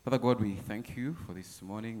Father God, we thank you for this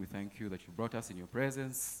morning. We thank you that you brought us in your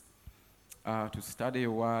presence to study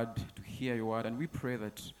your word, to hear your word. And we pray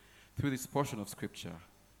that through this portion of Scripture,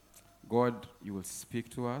 God, you will speak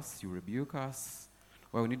to us, you rebuke us.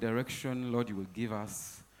 Where we need direction, Lord, you will give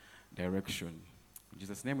us direction. In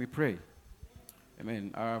Jesus' name we pray.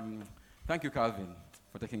 Amen. Thank you, Calvin,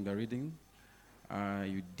 for taking the reading.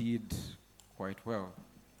 You did quite well.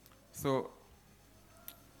 So,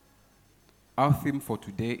 our theme for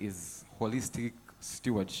today is holistic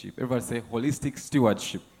stewardship. Everybody say holistic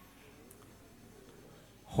stewardship.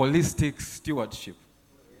 Holistic stewardship.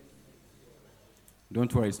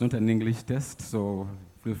 Don't worry, it's not an English test, so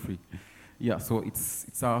feel free. Yeah, so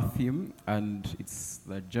it's our theme, and it's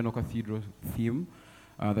the General Cathedral theme.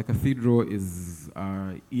 The cathedral is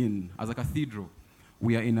as a cathedral,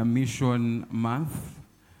 we are in a mission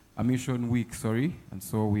week, and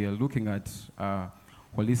so we are looking at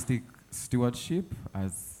holistic stewardship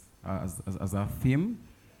as our theme.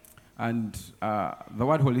 And the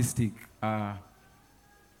word holistic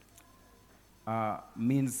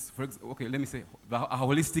means, let me say, a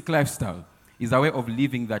holistic lifestyle is a way of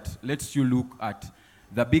living that lets you look at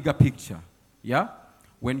the bigger picture. Yeah?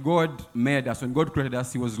 When God made us, when God created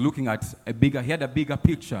us, he was looking at he had a bigger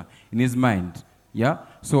picture in his mind. Yeah?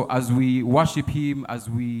 So as we worship him, as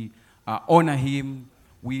we honor him,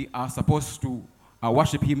 we are supposed to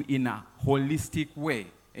worship him in a holistic way.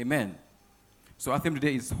 Amen. So our theme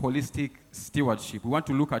today is holistic stewardship. We want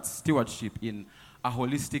to look at stewardship in a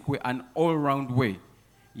holistic way, an all-round way.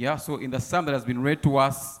 Yeah, so in the psalm that has been read to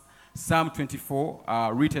us, Psalm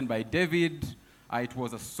 24, written by David, it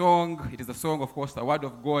was a song. It is a song, of course, the word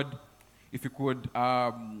of God. If you could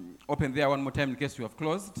open there one more time in case you have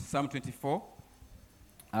closed, Psalm 24.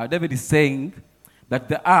 David is saying that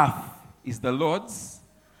the earth is the Lord's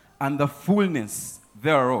and the fullness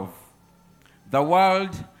thereof, the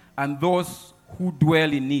world and those who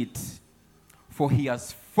dwell in it. For he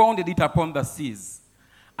has founded it upon the seas,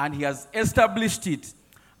 and he has established it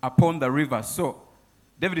upon the rivers. So,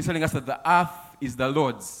 David is telling us that the earth is the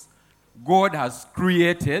Lord's. God has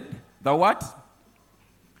created the what?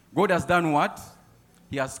 God has done what?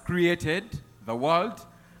 He has created the world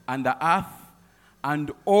and the earth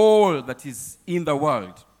and all that is in the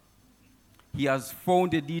world. He has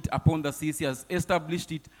founded it upon the seas. He has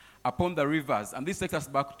established it upon the rivers. And this takes us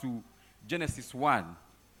back to Genesis 1,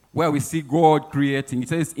 where we see God creating. It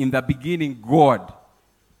says, in the beginning, God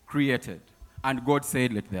created. And God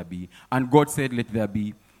said, let there be. And God said, let there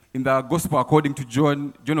be. In the Gospel according to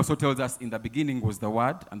John, John also tells us, in the beginning was the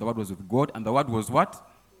Word, and the Word was with God, and the Word was what?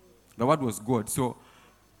 The Word was God. So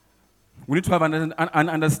we need to have an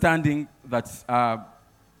understanding that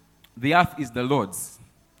the earth is the Lord's.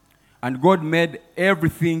 And God made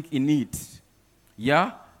everything in it.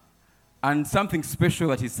 Yeah? And something special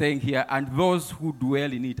that he's saying here, and those who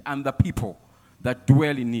dwell in it, and the people that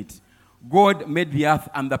dwell in it. God made the earth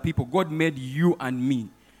and the people. God made you and me.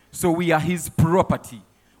 So we are his property.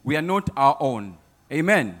 We are not our own.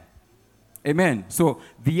 Amen. Amen. So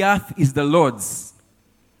the earth is the Lord's.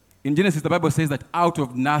 In Genesis, the Bible says that out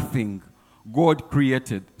of nothing, God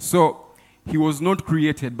created. So he was not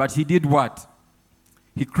created, but he did what?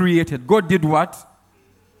 He created. God did what?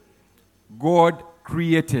 God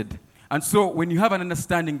created. And so when you have an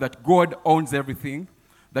understanding that God owns everything,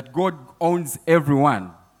 that God owns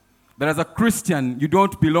everyone, that as a Christian, you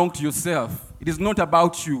don't belong to yourself. It is not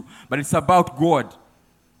about you, but it's about God.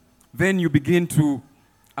 Then you begin to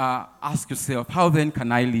ask yourself, how then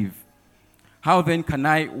can I live? How then can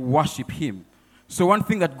I worship him? So one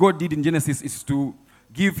thing that God did in Genesis is to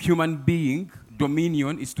give human being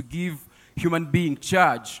dominion, is to give human being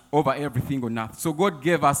charge over everything on earth. So God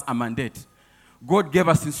gave us a mandate. God gave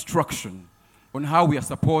us instruction on how we are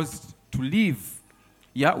supposed to live.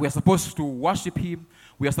 Yeah, we are supposed to worship him.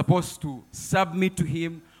 We are supposed to submit to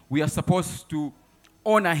him. We are supposed to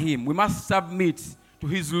honor him. We must submit to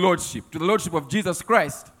his lordship, to the lordship of Jesus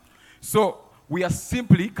Christ. So we are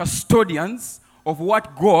simply custodians of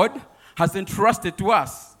what God has entrusted to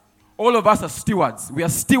us. All of us are stewards. We are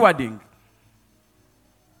stewarding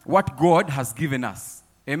what God has given us.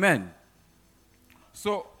 Amen.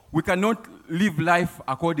 So we cannot live life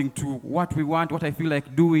according to what we want, what I feel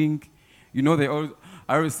like doing. You know,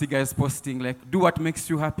 I always see guys posting, like, do what makes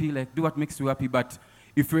you happy, do what makes you happy. But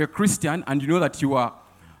if you're a Christian and you know that you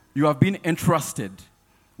have been entrusted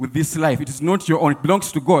with this life, it is not your own, it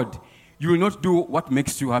belongs to God, you will not do what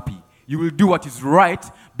makes you happy. You will do what is right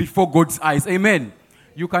before God's eyes. Amen.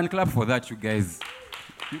 You can clap for that, you guys.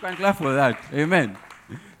 You can clap for that. Amen.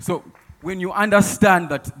 So when you understand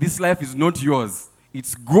that this life is not yours,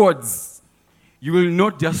 it's God's, You will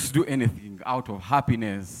not just do anything out of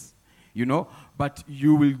happiness, but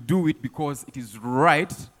you will do it because it is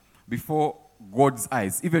right before God's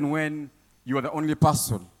eyes. Even when you are the only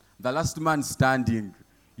person, the last man standing,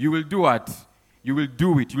 you will do what? You will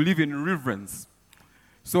do it. You live in reverence.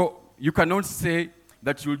 So you cannot say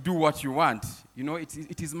that you'll do what you want.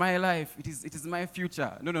 It is my life. It is my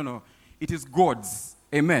future. No. It is God's.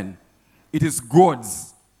 Amen. It is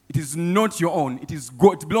God's. It is not your own. It is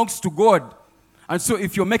God. It belongs to God. And so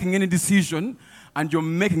if you're making any decision and you're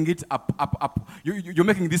making it you're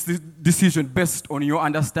making this decision based on your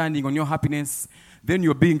understanding, on your happiness, then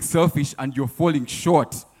you're being selfish and you're falling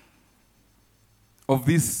short of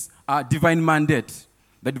this divine mandate,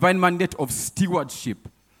 the divine mandate of stewardship.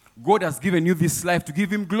 God has given you this life to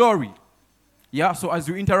give him glory. Yeah, so as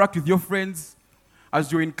you interact with your friends,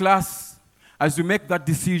 as you're in class, as you make that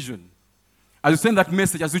decision, as you send that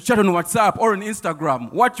message, as you chat on WhatsApp or on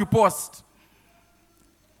Instagram, what you post,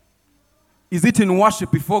 is it in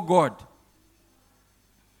worship before God?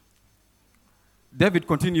 David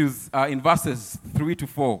continues in verses 3 to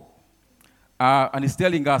 4. And he's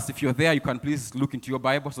telling us, if you're there, you can please look into your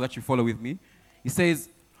Bible so that you follow with me. He says,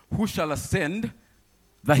 who shall ascend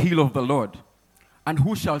the hill of the Lord? And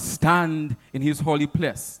who shall stand in his holy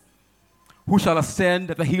place? Who shall ascend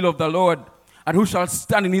the hill of the Lord? And who shall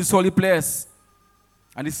stand in his holy place?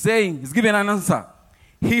 And he's giving an answer.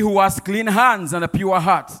 He who has clean hands and a pure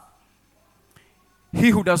heart. He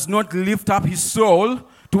who does not lift up his soul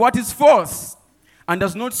to what is false and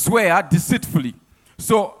does not swear deceitfully.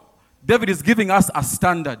 So David is giving us a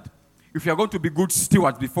standard. If you are going to be good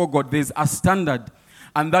stewards before God, there is a standard.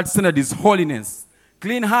 And that standard is holiness.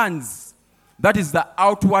 Clean hands, that is the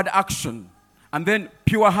outward action. And then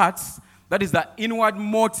pure hearts, that is the inward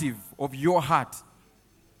motive of your heart.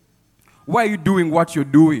 Why are you doing what you're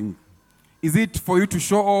doing? Is it for you to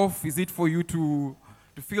show off? Is it for you to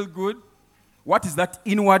feel good? What is that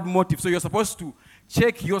inward motive? So you're supposed to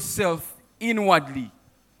check yourself inwardly.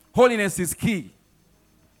 Holiness is key.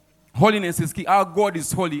 Holiness is key. Our God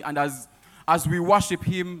is holy, and as we worship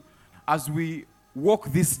him, as we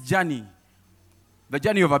walk this journey, the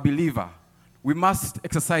journey of a believer, we must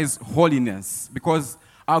exercise holiness because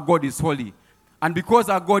our God is holy. And because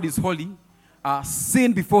our God is holy,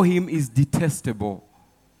 sin before him is detestable.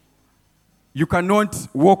 You cannot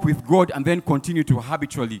walk with God and then continue to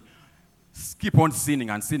habitually keep on sinning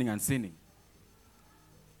and sinning and sinning.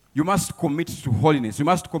 You must commit to holiness. You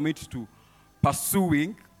must commit to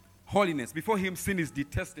pursuing holiness. Before him, sin is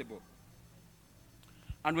detestable.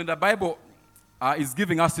 And when the Bible is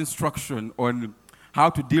giving us instruction on how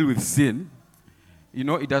to deal with sin,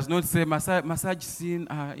 it does not say massage sin,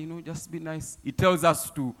 just be nice. It tells us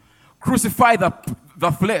to crucify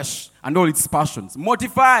the flesh and all its passions.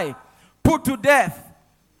 Mortify, put to death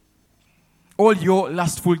all your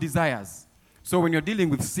lustful desires. So when you're dealing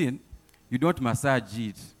with sin, you don't massage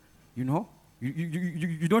it,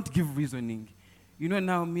 You don't give reasoning.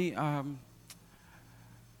 Now me,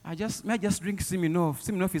 I just drink Smirnoff.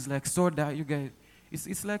 Smirnoff is like soda, you guys.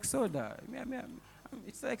 It's like soda.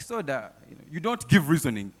 It's like soda. You don't give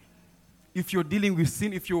reasoning. If you're dealing with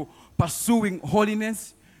sin, if you're pursuing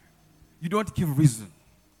holiness, you don't give reason.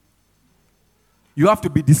 You have to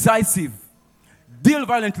be decisive. Deal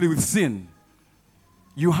violently with sin.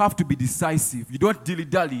 You have to be decisive. You don't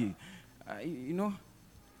dilly-dally.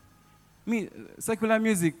 Secular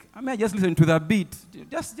music, I just listen to the beat.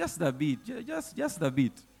 Just the beat. Just the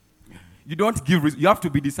beat. You don't give reason. You have to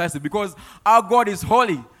be decisive because our God is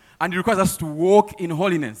holy and he requires us to walk in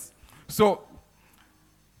holiness. So,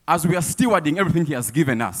 as we are stewarding everything he has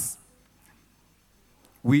given us,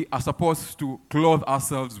 we are supposed to clothe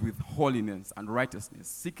ourselves with holiness and righteousness,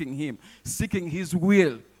 seeking him, seeking his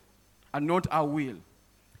will and not our will.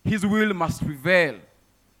 His will must prevail.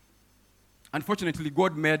 Unfortunately,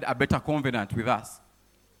 God made a better covenant with us.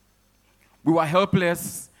 We were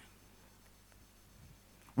helpless.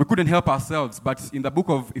 We couldn't help ourselves. But in the book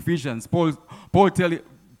of Ephesians, Paul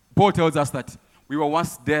tells us that we were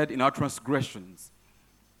once dead in our transgressions.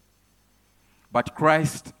 But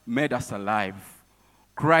Christ made us alive.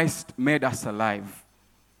 Christ made us alive.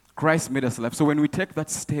 Christ made us alive. So when we take that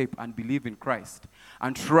step and believe in Christ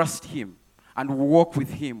and trust him and walk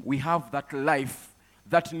with him, we have that life,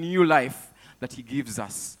 that new life that he gives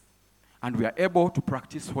us. And we are able to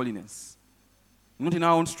practice holiness. Not in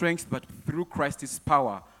our own strength, but through Christ's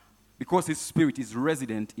power. Because his spirit is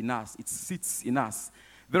resident in us. It sits in us.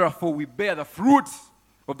 Therefore, we bear the fruit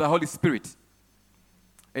of the Holy Spirit.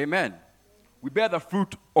 Amen. We bear the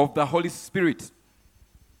fruit of the Holy Spirit.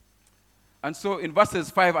 And so in verses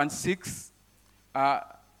 5 and 6,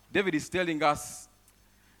 David is telling us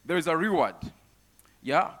there is a reward.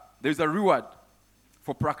 Yeah? There's a reward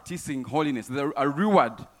for practicing holiness. There's a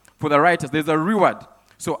reward for the righteous. There's a reward.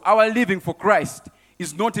 So our living for Christ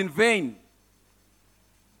is not in vain.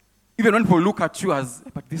 Even when people look at you as,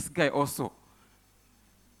 but this guy also.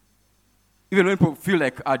 Even when people feel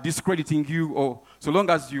like are discrediting you, or so long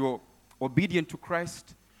as you're obedient to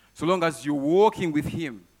Christ, so long as you're walking with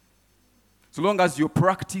Him, so long as you're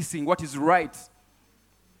practicing what is right,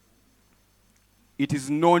 it is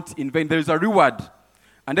not in vain. There is a reward.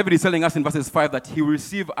 And David is telling us in verses 5 that he will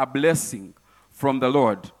receive a blessing from the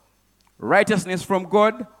Lord. Righteousness from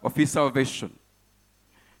God of his salvation.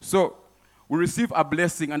 So, we receive a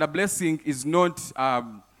blessing, and a blessing is not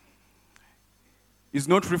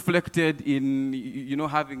reflected in,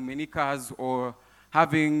 having many cars or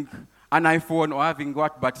having an iPhone or having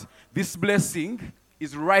what, but this blessing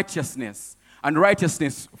is righteousness, and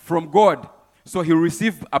righteousness from God. So he will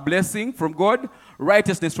receive a blessing from God,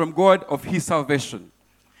 righteousness from God of his salvation.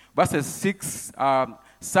 Verses 6,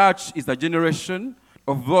 such is the generation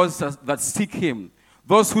of those that seek him,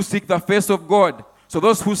 those who seek the face of God. So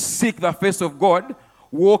those who seek the face of God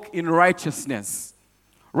walk in righteousness.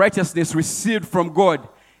 Righteousness received from God,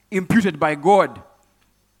 imputed by God.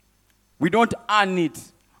 We don't earn it,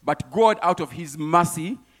 but God, out of his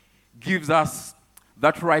mercy, gives us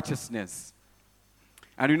that righteousness.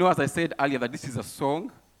 And as I said earlier, that this is a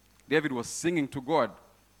song David was singing to God.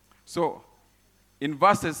 So, in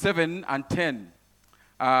verses 7 and 10,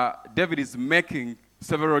 David is making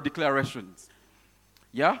several declarations.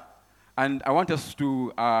 Yeah? And I want us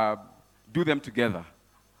to do them together.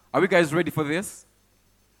 Are we guys ready for this?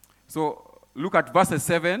 So, look at verses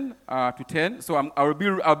 7 to 10. So,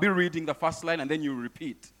 I'll be reading the first line, and then you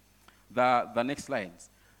repeat the next lines.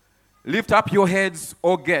 Lift up your heads,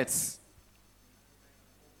 O gates.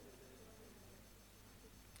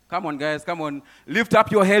 Come on, guys, come on. Lift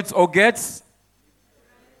up your heads, O gates.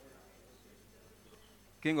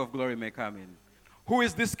 King of glory may come in. Who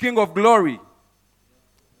is this King of glory?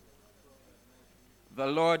 The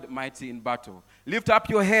Lord mighty in battle. Lift up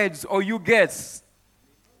your heads, O you gates.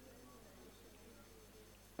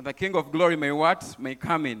 The King of glory may what? May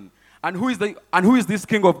come in. And who is this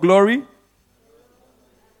King of glory?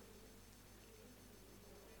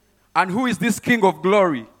 And who is this King of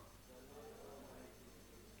glory?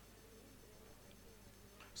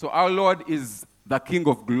 So our Lord is the King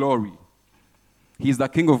of glory. He is the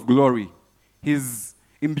King of glory. He's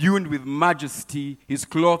imbued with majesty. He's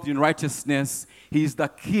clothed in righteousness. He is the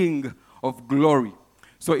King of glory.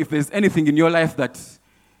 So if there's anything in your life that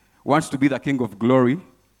wants to be the King of glory,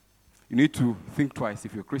 you need to think twice.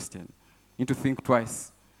 If you're a Christian, you need to think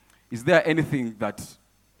twice. Is there anything that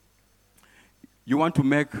you want to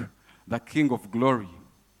make the King of glory?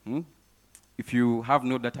 If you have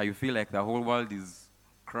no data, you feel like the whole world is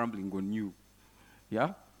crumbling on you.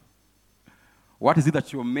 Yeah? What is it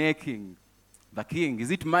that you're making the king? Is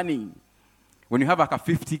it money? When you have like a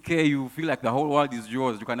 50K, you feel like the whole world is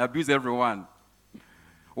yours. You can abuse everyone.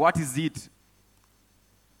 What is it?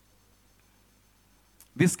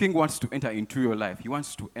 This king wants to enter into your life. He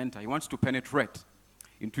wants to enter. He wants to penetrate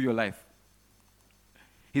into your life.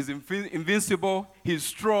 He's invincible. He's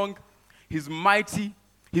strong. He's mighty.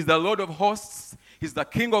 He's the Lord of hosts. He's the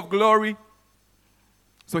King of glory.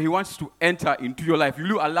 So he wants to enter into your life.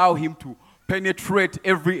 You allow him to penetrate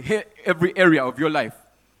every area of your life.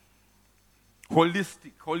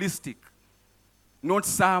 Holistic. Not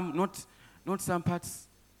some parts.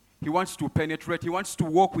 He wants to penetrate. He wants to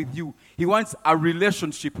walk with you. He wants a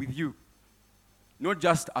relationship with you. Not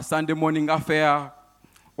just a Sunday morning affair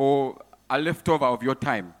or a leftover of your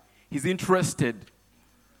time. He's interested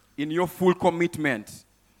in your full commitment,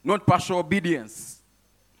 not partial obedience,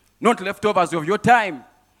 not leftovers of your time.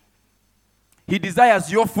 He desires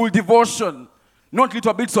your full devotion, not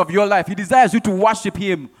little bits of your life. He desires you to worship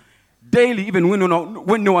him daily, even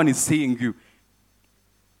when no one is seeing you.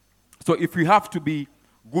 So if we have to be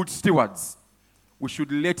good stewards, we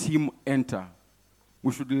should let him enter.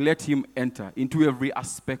 We should let him enter into every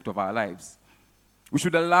aspect of our lives. We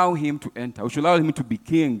should allow him to enter. We should allow him to be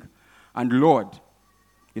king and Lord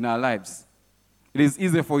in our lives. It is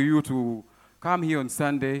easy for you to come here on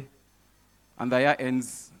Sunday and the year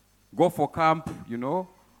ends, go for camp,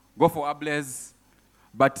 go for a blaze.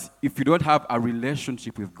 But if you don't have a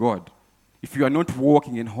relationship with God, if you are not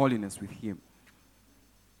walking in holiness with him,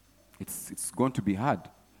 it's going to be hard.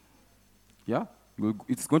 Yeah?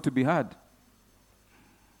 It's going to be hard.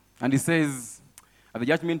 And he says, at the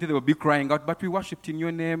judgment day, they will be crying out, but we worshipped in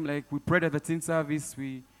your name, like we prayed at the teen service,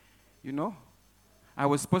 I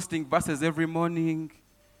was posting verses every morning.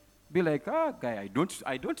 Be like, guy, I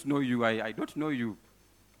don't know you, I don't know you.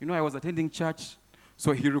 I was attending church.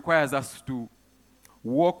 So he requires us to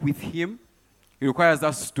walk with him. He requires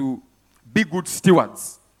us to be good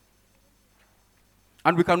stewards.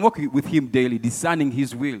 And we can walk with him daily, discerning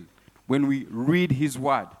his will. When we read his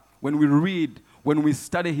word, when we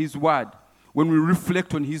study his word, when we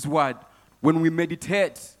reflect on his word, when we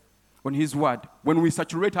meditate on his word, when we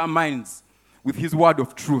saturate our minds with his word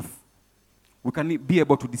of truth, we can be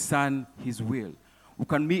able to discern his will. We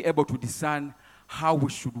can be able to discern how we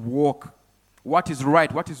should walk, what is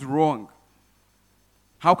right, what is wrong.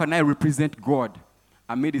 How can I represent God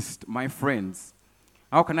amidst my friends?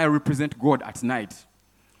 How can I represent God at night?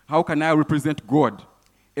 How can I represent God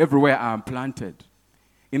everywhere I am planted?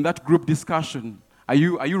 In that group discussion, are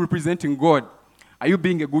you representing God? Are you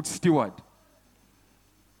being a good steward?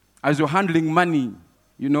 As you're handling money,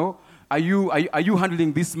 are you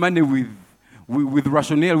handling this money with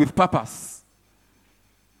rationale, with purpose?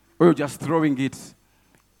 Or you're just throwing it?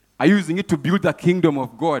 Are you using it to build the kingdom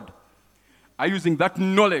of God? Are you using that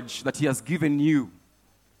knowledge that he has given you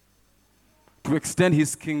to extend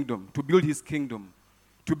his kingdom, to build his kingdom,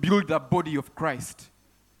 to build the body of Christ?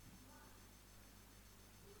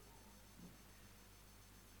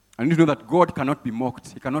 I need to know that God cannot be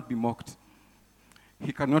mocked. He cannot be mocked.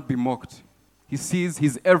 He cannot be mocked. He sees,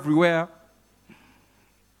 he's everywhere.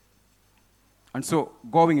 And so,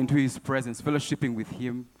 going into his presence, fellowshipping with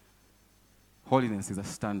him, holiness is a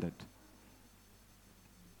standard.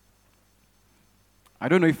 I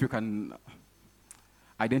don't know if you can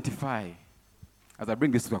identify, as I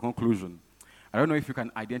bring this to a conclusion, I don't know if you can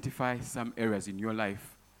identify some areas in your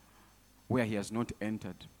life where he has not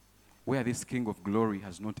entered, where this King of Glory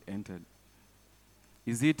has not entered.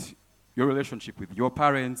 Is it your relationship with your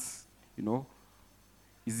parents,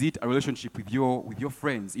 Is it a relationship with your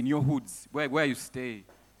friends, in your hoods, where you stay?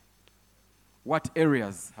 What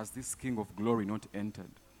areas has this King of Glory not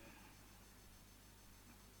entered?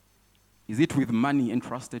 Is it with money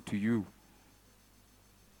entrusted to you?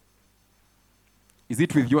 Is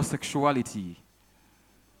it with your sexuality?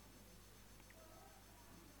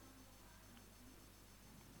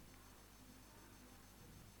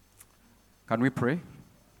 Can we pray?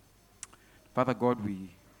 Father God,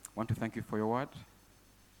 we want to thank you for your word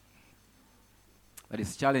that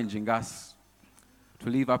is challenging us to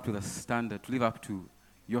live up to the standard, to live up to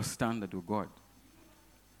your standard, O God.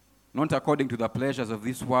 Not according to the pleasures of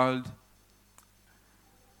this world,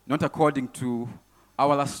 not according to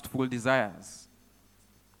our lustful desires,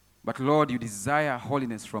 but Lord, you desire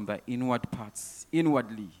holiness from the inward parts,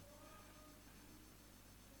 inwardly.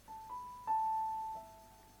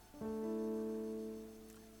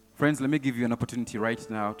 Friends, let me give you an opportunity right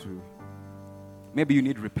now to, maybe you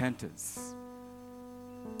need repentance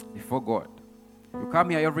before God. You come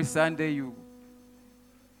here every Sunday, you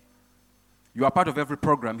are part of every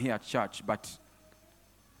program here at church, but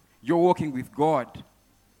you're walking with God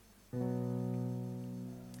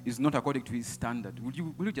is not according to his standard. Will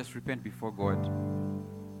you just repent before God?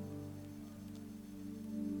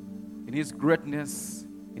 In his greatness,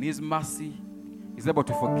 in his mercy, he's able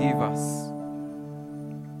to forgive us.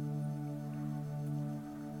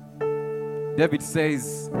 David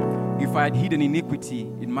says, if I had hidden iniquity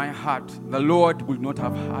in my heart, the Lord would not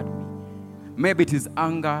have heard me. Maybe it is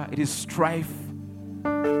anger, it is strife.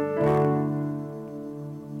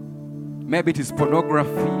 Maybe it is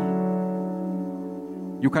pornography.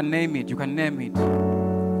 You can name it.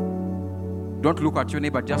 Don't look at your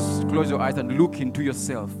neighbor, just close your eyes and look into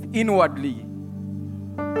yourself inwardly.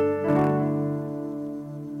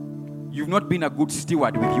 You've not been a good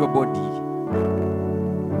steward with your body.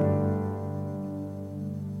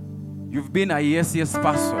 You've been a yes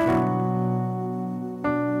person.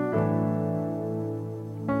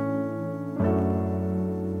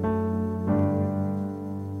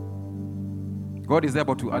 God is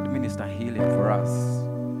able to administer healing for us.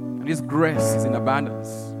 And his grace is in abundance.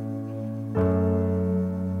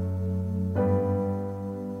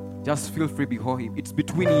 Just feel free before him. It's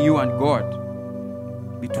between you and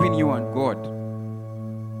God. Between you and God.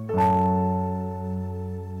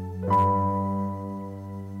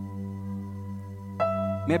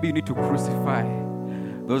 Maybe you need to crucify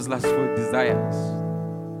those lustful desires.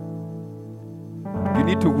 You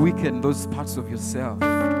need to weaken those parts of yourself.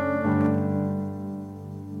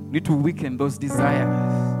 You need to weaken those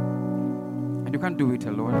desires. And you can't do it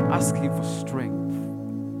alone. Ask him for strength.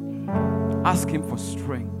 Ask him for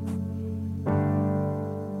strength.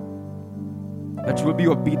 That you will be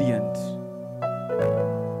obedient.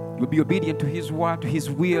 You'll be obedient to his word, to his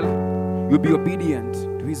will. You'll be obedient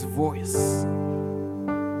to his voice.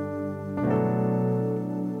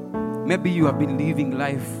 Maybe you have been living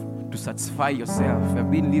life to satisfy yourself. You have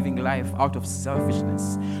been living life out of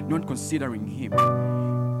selfishness, not considering Him.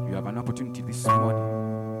 You have an opportunity this morning.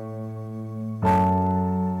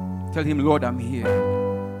 Tell Him, Lord, I'm here.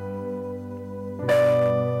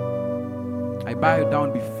 I bow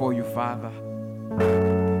down before you, Father.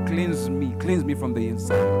 Cleanse me from the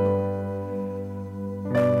inside.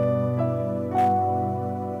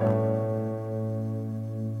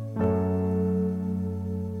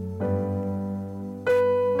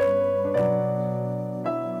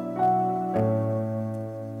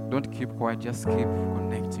 Don't keep quiet, just keep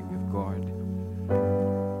connecting with God.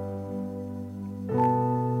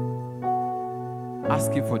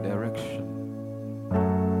 Ask Him for direction.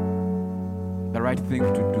 The right thing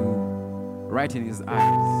to do, right in His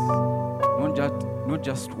eyes. Not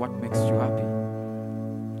just what makes you happy.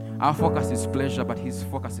 Our focus is pleasure, but His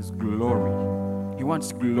focus is glory. He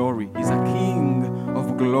wants glory. He's a King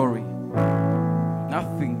of glory.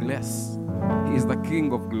 Nothing less. He is the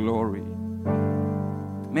King of glory.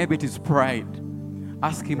 Maybe it is pride.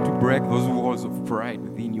 Ask Him to break those walls of pride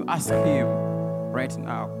within you. Ask Him right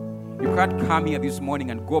now. You can't come here this morning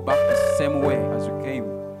and go back the same way as you came.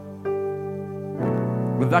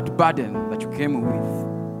 With that burden that you came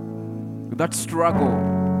with that struggle.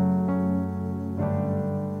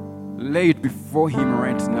 Lay it before Him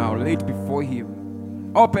right now. Lay it before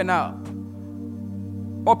Him. Open up.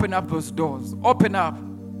 Open up those doors. Open up.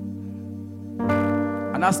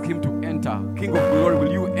 And ask Him to enter. King of glory,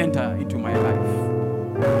 will you enter into my life?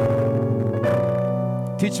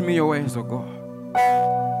 Teach me your ways, O God.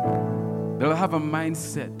 They'll have a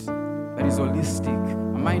mindset that is holistic,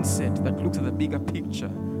 a mindset that looks at the bigger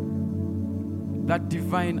picture, that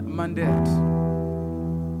divine mandate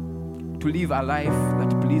to live a life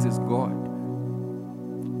that pleases God,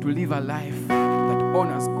 to live a life that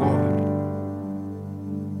honors God,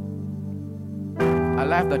 a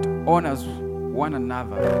life that honors one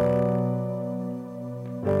another,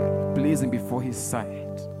 pleasing before His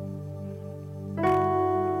sight.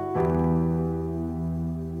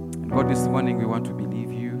 And God, this morning we want to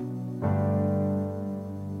believe You.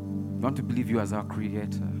 We want to believe You as our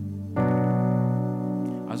Creator,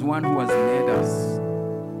 as one who has made us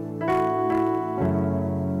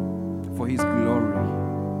for His glory,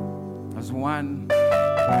 as one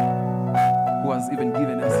who has even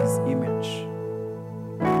given us His image.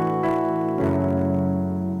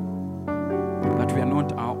 That we are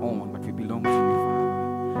not our own, but we belong to You,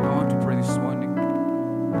 Father. I want to pray this morning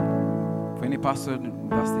for any person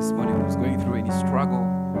with us this morning who is going through any struggle,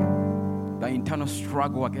 the internal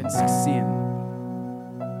struggle against sin.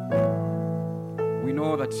 We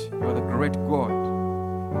know that You are the great God.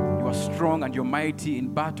 You are strong and You're mighty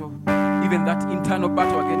in battle. Even that internal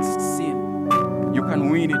battle against sin, You can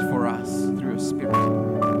win it for us through Your Spirit.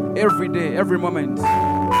 Every day, every moment, You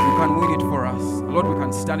can win it for us. Lord, we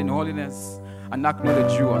can stand in holiness and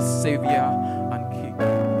acknowledge You as Savior and King.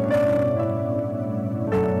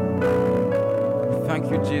 Thank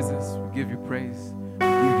You, Jesus. We give You praise. We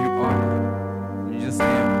give You